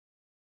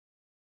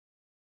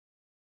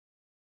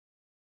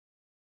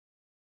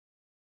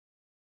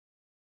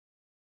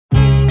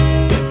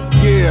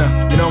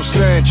You know what I'm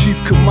saying? Chief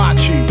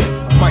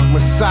Kamachi, Mike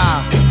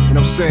Messiah, you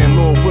know what I'm saying?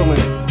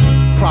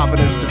 LordWillin,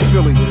 Providence to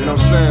Philly, you know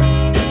what I'm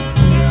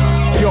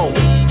saying? Yo,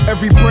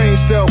 every brain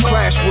cell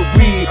clash with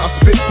weed. I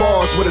spit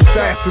bars with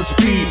assassin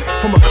speed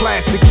from a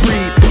classic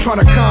breed. Trying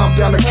to calm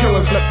down the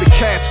killers, let the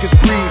caskets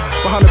breathe.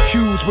 Behind the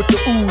pews with the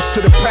ooze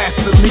to the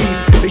pastor lead.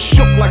 They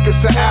shook like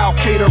it's an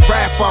Al-Qaeda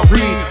rap I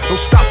read. No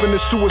stopping the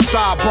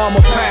suicide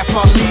bomber path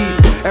I lead.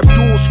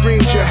 Abdul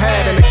screams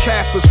jihad and the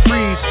Kafirs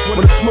freeze.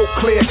 When the smoke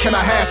clear, can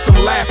I have some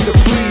laughter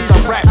please? I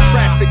rap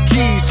traffic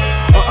keys,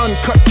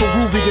 uncut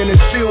Peruvian and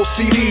sealed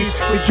CDs.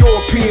 The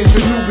Europeans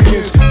and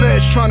Nubians,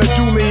 feds trying to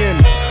do me in.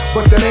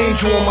 But that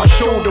angel on my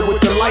shoulder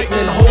with the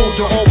lightning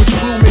holder always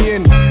blew me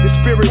in. The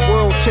spirit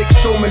world takes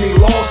so many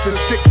losses.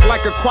 Sick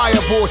like a choir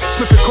boy,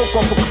 slipping coke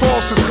off of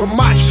crosses.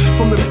 Kamachi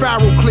from the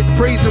Pharaoh click,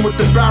 brazen with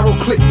the barrel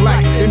click.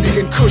 Black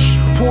Indian Kush,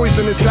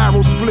 poisonous arrow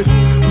spliff.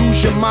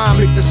 Lose your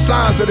mind, make the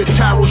signs of the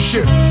tarot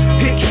shift.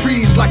 Hit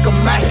trees like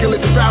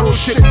immaculate sparrow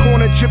shit.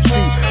 Corner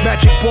gypsy,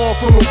 magic ball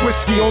full of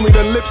whiskey. Only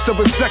the lips of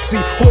a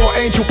sexy whore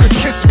angel could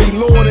kiss me.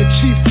 Lord and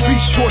chief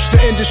speech, torch the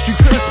industry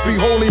crispy.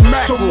 Holy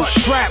mackerel, so much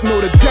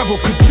shrapnel the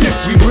devil could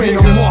diss me. We ran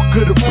the mark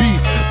of the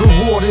beast, the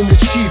Lord and the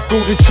chief.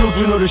 Go to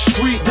children of the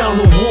street, down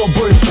the war,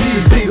 but it's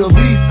peace. To say the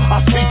least,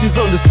 our speech is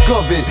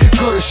undiscovered.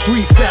 Go to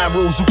street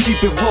pharaohs who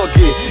keep it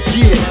rugged.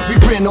 Yeah, we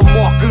ran the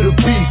mark of the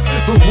beast,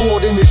 the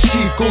Lord and the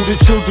chief. Go to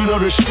children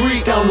of the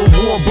street, down the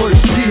war, but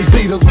it's peace. To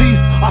say the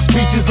least, our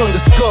speech is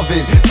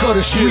undiscovered. Go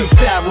to street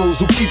pharaohs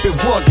who keep it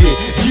rugged.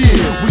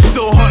 Yeah, we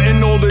still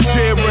hunting all the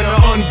deer in an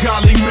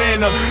ungodly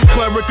manner.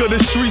 Cleric of the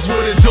streets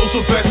with a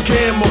Joseph S.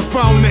 Camera.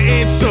 Found the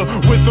answer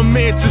with a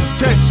mantis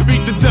test.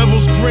 Speak the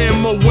devil's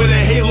grammar with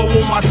a halo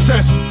on my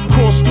chest.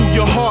 Cross through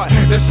your heart,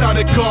 that's how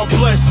that God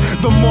bless.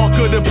 The mark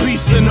of the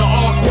beast in the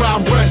ark where I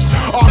rest.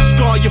 Ark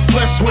scar your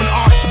flesh when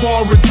ox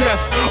bar of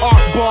death. Ark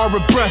bar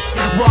of breath,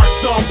 rock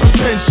star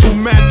potential.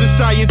 Math is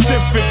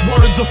scientific,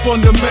 words are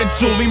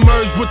fundamental.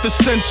 Emerge with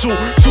essential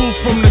tools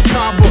from the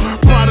Kaaba.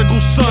 Prodigal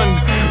son,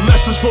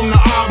 lessons from the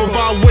Abba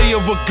by way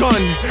of a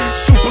gun.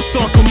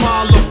 Superstar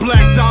Kamala,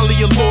 Black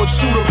Dahlia Lord,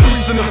 shoot a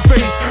priest in the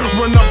face.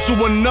 Run up to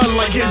a nun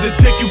like here's a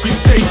dick you can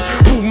taste.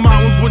 Move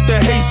mountains with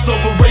the haste of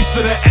a race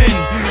to the end.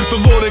 The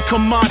Lord and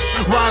Kamachi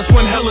rise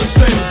when hell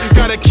ascends.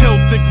 Got a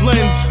Celtic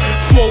lens,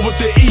 flow with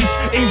the east.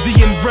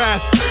 Indian wrath,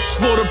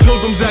 slaughter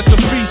pilgrims at the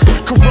feast.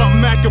 Corrupt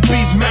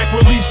Maccabees, Mac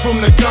released from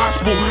the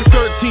gospel.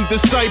 13th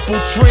disciple,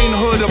 train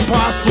hood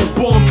apostle.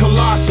 Born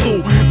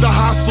colossal, the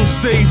hostile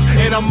sage.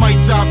 And I might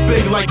die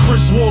big like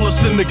Chris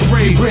Wallace in the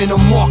grave. We ran the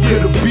mark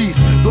of the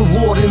beast, the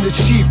Lord and the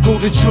chief.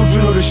 Go to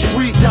children of the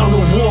street, down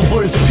the war,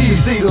 but it's peace.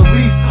 To say the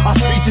least, our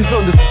speech is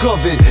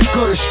undiscovered.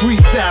 Go to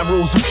street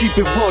pharaohs who keep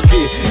it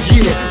rugged.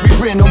 Yeah, we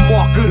ran the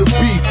mark of the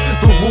beast,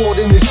 the Lord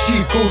and the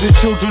chief. Go to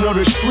children of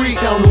the street,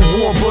 down the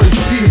war, but it's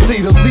peace. To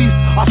say the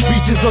least, our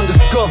speech is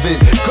undiscovered.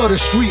 Go to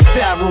street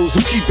pharaohs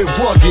who keep it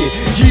rugged.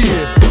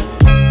 Yeah.